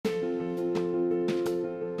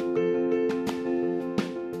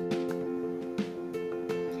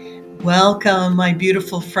Welcome, my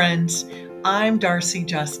beautiful friends. I'm Darcy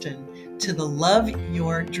Justin to the Love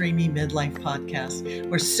Your Dreamy Midlife podcast,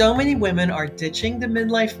 where so many women are ditching the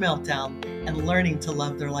midlife meltdown and learning to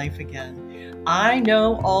love their life again. I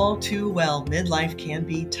know all too well midlife can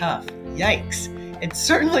be tough. Yikes. It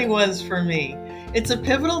certainly was for me. It's a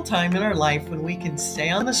pivotal time in our life when we can stay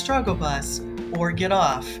on the struggle bus or get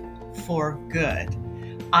off for good.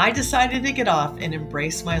 I decided to get off and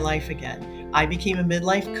embrace my life again. I became a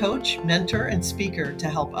midlife coach, mentor, and speaker to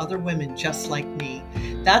help other women just like me.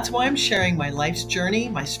 That's why I'm sharing my life's journey,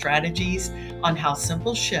 my strategies on how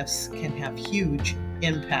simple shifts can have huge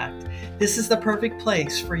impact. This is the perfect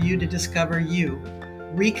place for you to discover you,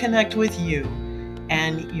 reconnect with you,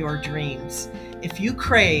 and your dreams. If you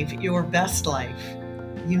crave your best life,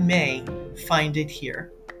 you may find it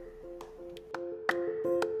here.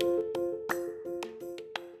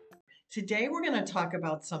 Today, we're going to talk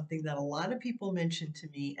about something that a lot of people mention to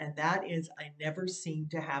me, and that is I never seem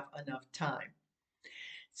to have enough time.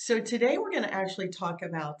 So, today, we're going to actually talk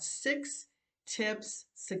about 6 tips,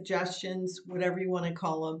 suggestions, whatever you want to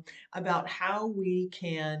call them, about how we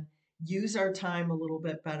can use our time a little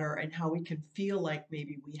bit better and how we can feel like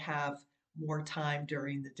maybe we have more time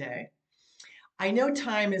during the day. I know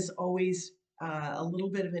time is always a little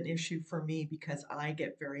bit of an issue for me because I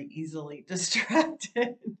get very easily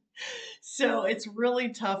distracted. So it's really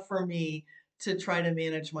tough for me to try to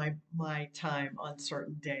manage my time on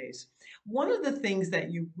certain days. One of the things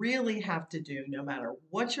that you really have to do, no matter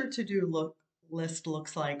what your list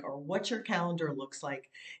looks like or what your calendar looks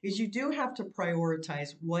like, is you do have to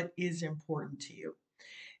prioritize what is important to you.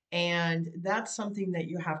 And that's something that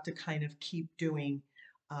you have to kind of keep doing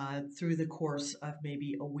through the course of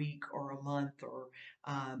maybe a week or a month or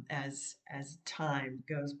as time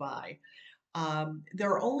goes by. There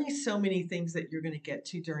are only so many things that you're going to get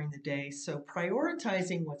to during the day, so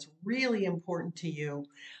prioritizing what's really important to you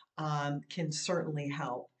can certainly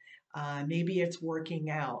help. Maybe it's working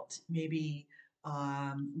out. Maybe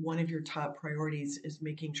one of your top priorities is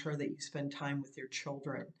making sure that you spend time with your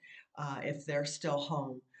children if they're still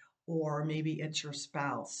home, or maybe it's your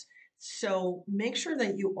spouse. So make sure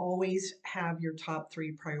that you always have your top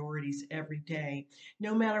 3 priorities every day,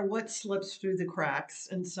 no matter what slips through the cracks,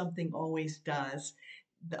 and something always does.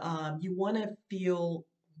 You want to feel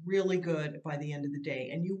really good by the end of the day,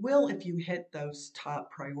 and you will if you hit those top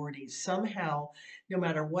priorities somehow. No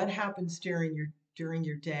matter what happens during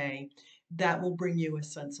your day, that will bring you a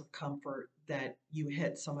sense of comfort that you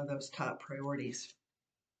hit some of those top priorities.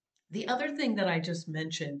 The other thing that I just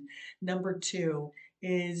mentioned, number 2,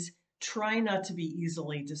 is try not to be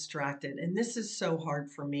easily distracted. And this is so hard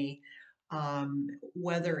for me,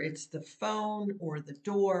 whether it's the phone or the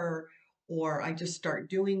door, or I just start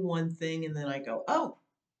doing one thing and then I go, oh,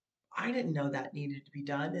 I didn't know that needed to be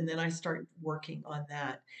done. And then I start working on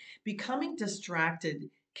that. Becoming distracted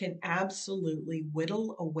can absolutely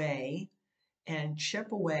whittle away and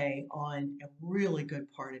chip away on a really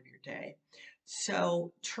good part of your day.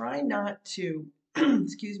 So try not to,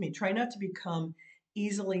 excuse me, try not to become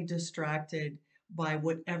easily distracted by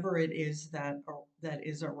whatever it is that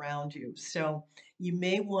is around you. So you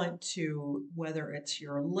may want to, whether it's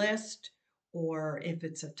your list or if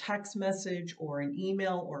it's a text message or an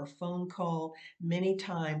email or a phone call, many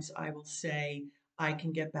times I will say, I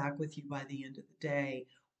can get back with you by the end of the day,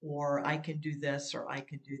 or I can do this, or I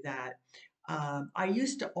can do that. I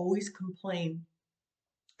used to always complain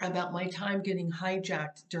about my time getting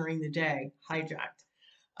hijacked during the day, hijacked,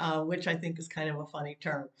 which I think is kind of a funny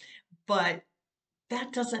term. But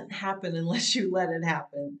that doesn't happen unless you let it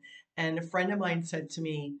happen. And a friend of mine said to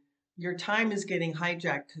me, your time is getting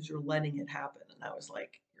hijacked because you're letting it happen. And I was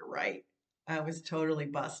like, you're right. I was totally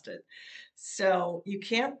busted. So you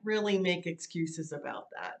can't really make excuses about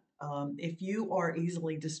that. If you are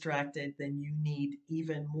easily distracted, then you need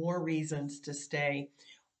even more reasons to stay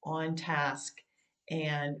on task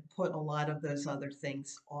and put a lot of those other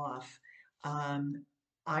things off. Um,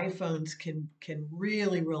 iPhones can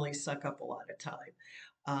really suck up a lot of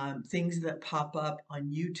time. Things that pop up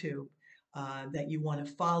on YouTube that you want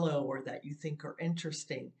to follow or that you think are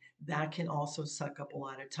interesting, that can also suck up a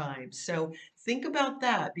lot of time. So think about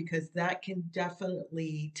that, because that can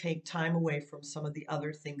definitely take time away from some of the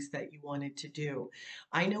other things that you wanted to do.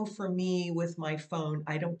 I know for me with my phone,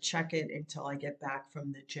 I don't check it until I get back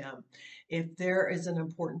from the gym. If there is an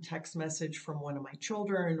important text message from one of my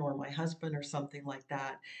children or my husband or something like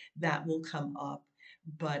that, that will come up.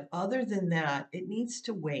 But other than that, it needs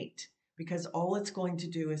to wait, because all it's going to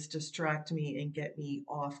do is distract me and get me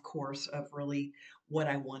off course of really what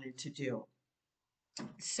I wanted to do.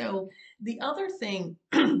 So, the other thing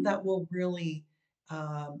that will really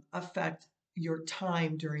affect your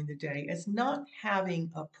time during the day is not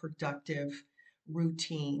having a productive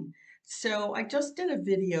routine. So I just did a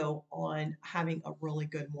video on having a really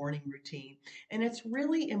good morning routine, and it's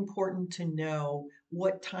really important to know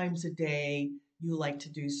what times a day you like to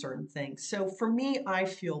do certain things. So for me, I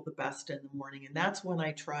feel the best in the morning, and that's when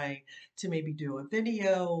I try to maybe do a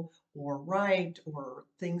video or write or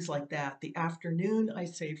things like that. The afternoon I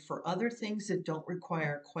save for other things that don't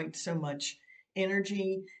require quite so much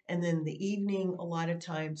energy. And then the evening, a lot of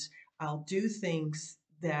times I'll do things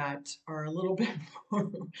that are a little bit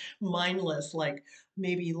more mindless, like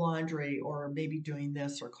maybe laundry or maybe doing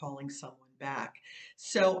this or calling someone back.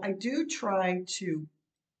 So I do try to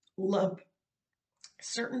lump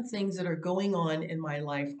certain things that are going on in my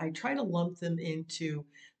life, I try to lump them into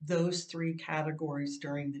those three categories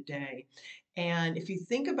during the day. And if you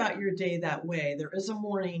think about your day that way, there is a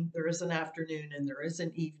morning, there is an afternoon, and there is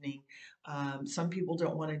an evening. Some people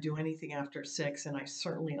don't want to do anything after 6, and I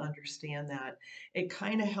certainly understand that. It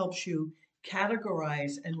kind of helps you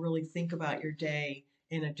categorize and really think about your day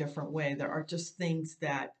in a different way. There are just things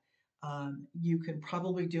that you can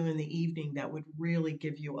probably do in the evening that would really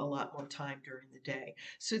give you a lot more time during the day.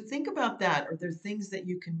 So think about that. Are there things that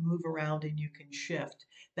you can move around and you can shift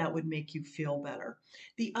that would make you feel better?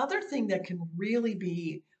 The other thing that can really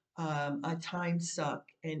be a time suck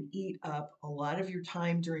and eat up a lot of your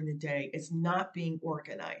time during the day is not being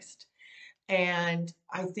organized. And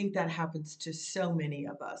I think that happens to so many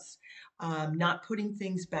of us. Not putting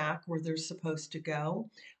things back where they're supposed to go.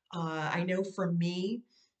 I know for me,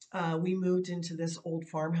 we moved into this old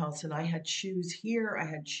farmhouse and I had shoes here, I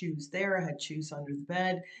had shoes there, I had shoes under the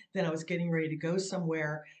bed. Then I was getting ready to go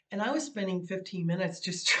somewhere and I was spending 15 minutes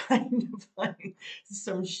just trying to find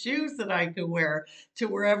some shoes that I could wear to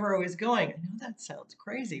wherever I was going. I know that sounds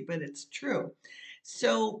crazy, but it's true.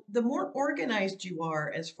 So the more organized you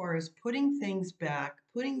are as far as putting things back,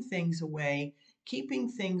 putting things away, keeping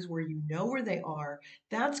things where you know where they are,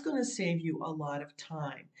 that's going to save you a lot of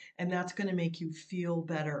time. And that's going to make you feel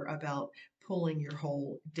better about pulling your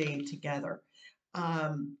whole day together.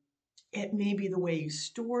 Um, it may be the way you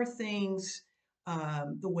store things,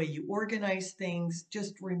 the way you organize things.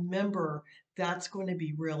 Just remember that's going to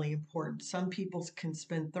be really important. Some people can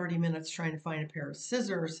spend 30 minutes trying to find a pair of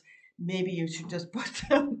scissors. Maybe you should just put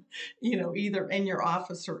them, either in your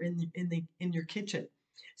office or in your kitchen.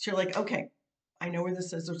 So you're like, okay, I know where the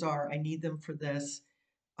scissors are. I need them for this.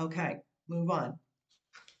 Okay, move on.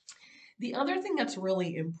 The other thing that's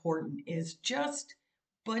really important is just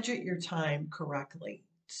budget your time correctly.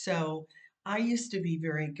 So I used to be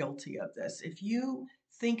very guilty of this. If you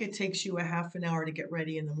think it takes you a half an hour to get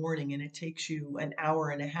ready in the morning and it takes you an hour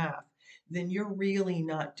and a half, then you're really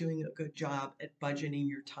not doing a good job at budgeting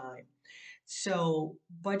your time. So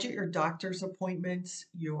budget your doctor's appointments,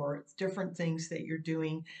 your different things that you're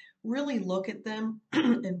doing. Really look at them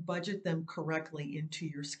and budget them correctly into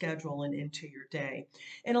your schedule and into your day.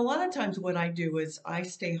 And a lot of times, what I do is I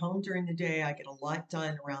stay home during the day, I get a lot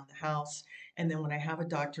done around the house. And then when I have a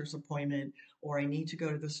doctor's appointment or I need to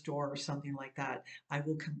go to the store or something like that, I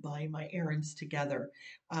will combine my errands together.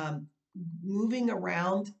 Um, Moving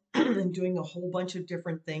around and doing a whole bunch of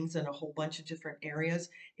different things in a whole bunch of different areas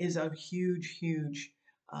is a huge, huge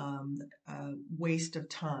um, waste of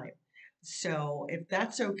time. So if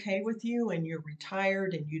that's okay with you and you're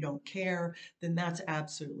retired and you don't care, then that's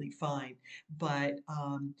absolutely fine. But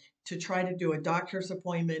to try to do a doctor's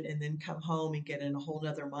appointment and then come home and get in a whole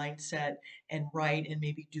other mindset and write and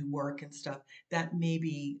maybe do work and stuff, that may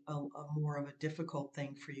be a more of a difficult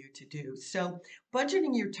thing for you to do. So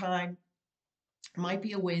budgeting your time might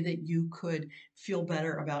be a way that you could feel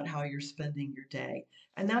better about how you're spending your day.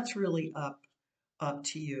 And that's really up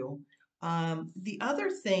to you. The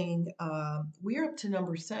other thing, we're up to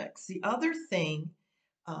number 6. The other thing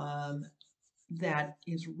um, that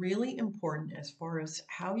is really important as far as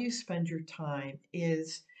how you spend your time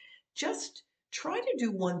is just try to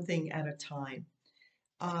do one thing at a time.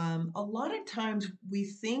 A lot of times we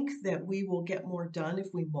think that we will get more done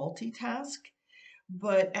if we multitask,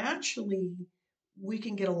 but actually, we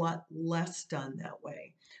can get a lot less done that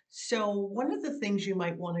way. So, one of the things you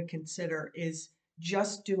might want to consider is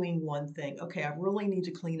just doing one thing. Okay, I really need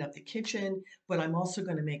to clean up the kitchen, but I'm also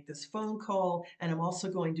going to make this phone call and I'm also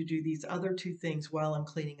going to do these other two things while I'm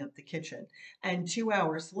cleaning up the kitchen. And 2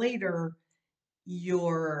 hours later,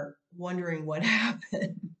 you're wondering what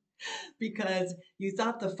happened because you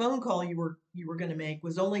thought the phone call you were going to make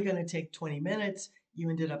was only going to take 20 minutes. You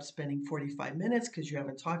ended up spending 45 minutes because you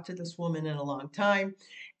haven't talked to this woman in a long time.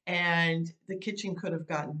 and the kitchen could have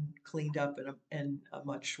gotten cleaned up in a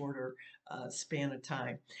much shorter span of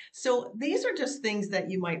time. So these are just things that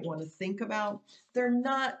you might want to think about. They're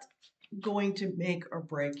not going to make or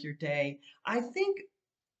break your day. I think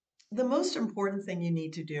the most important thing you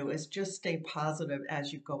need to do is just stay positive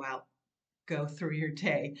as you go through your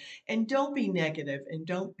day, and don't be negative and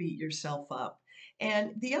don't beat yourself up.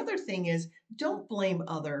 And the other thing is, don't blame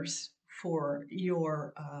others for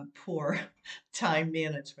your poor time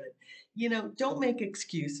management. Don't make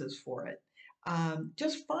excuses for it.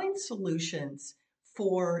 Just find solutions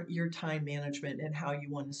for your time management and how you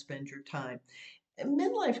want to spend your time. And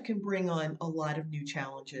midlife can bring on a lot of new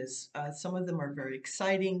challenges. Some of them are very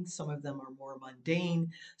exciting, some of them are more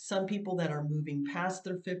mundane. Some people that are moving past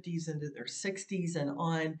their 50s into their 60s and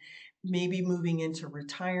on, maybe moving into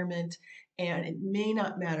retirement, and it may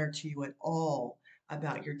not matter to you at all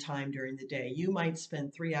about your time during the day. You might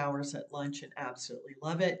spend 3 hours at lunch and absolutely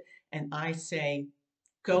love it. And I say,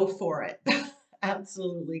 go for it.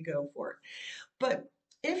 Absolutely go for it. But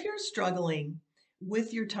if you're struggling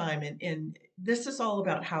with your time, and this is all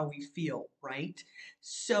about how we feel, right?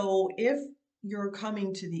 So if you're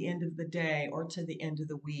coming to the end of the day or to the end of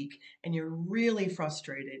the week and you're really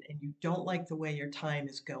frustrated and you don't like the way your time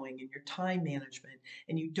is going and your time management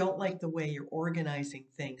and you don't like the way you're organizing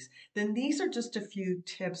things, then these are just a few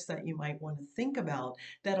tips that you might want to think about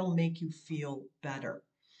that'll make you feel better.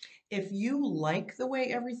 If you like the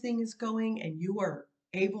way everything is going and you are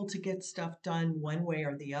able to get stuff done one way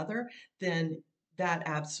or the other, then that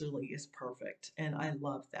absolutely is perfect. And I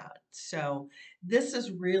love that. So, this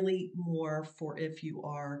is really more for if you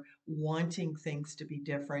are wanting things to be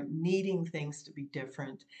different, needing things to be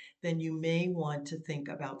different, then you may want to think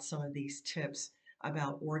about some of these tips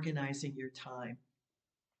about organizing your time.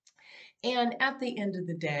 And at the end of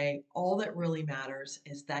the day, all that really matters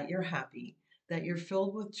is that you're happy, that you're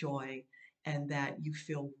filled with joy, and that you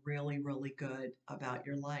feel really, really good about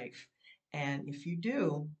your life. And if you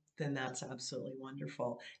do, then that's absolutely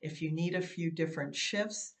wonderful. If you need a few different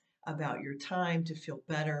shifts about your time to feel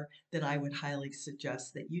better, then I would highly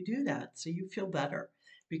suggest that you do that so you feel better,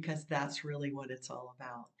 because that's really what it's all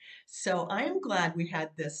about. So I am glad we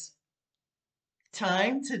had this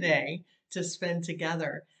time today to spend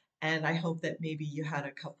together. And I hope that maybe you had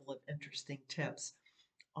a couple of interesting tips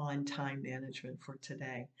on time management for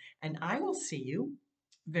today. And I will see you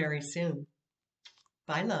very soon.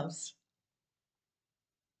 Bye, loves.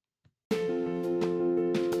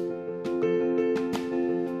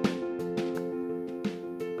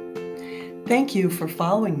 Thank you for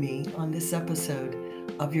following me on this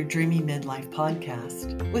episode of your Dreamy Midlife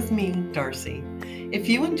podcast with me, Darcy. If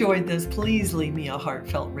you enjoyed this, please leave me a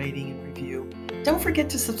heartfelt rating and review. Don't forget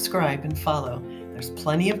to subscribe and follow. There's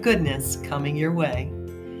plenty of goodness coming your way.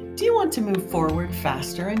 Do you want to move forward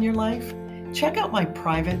faster in your life? Check out my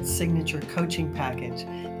private signature coaching package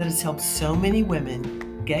that has helped so many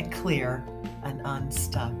women get clear and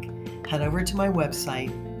unstuck. Head over to my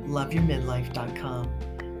website, loveyourmidlife.com.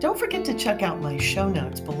 Don't forget to check out my show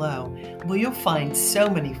notes below, where you'll find so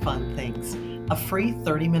many fun things. A free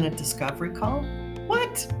 30-minute discovery call?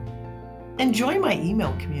 What? And join my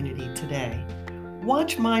email community today.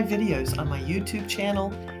 Watch my videos on my YouTube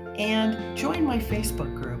channel and join my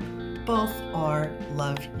Facebook group. Both are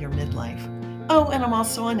Love Your Midlife. Oh, and I'm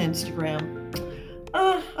also on Instagram.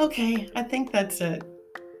 Okay, I think that's it.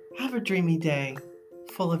 Have a dreamy day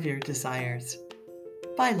full of your desires.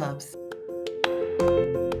 Bye, loves.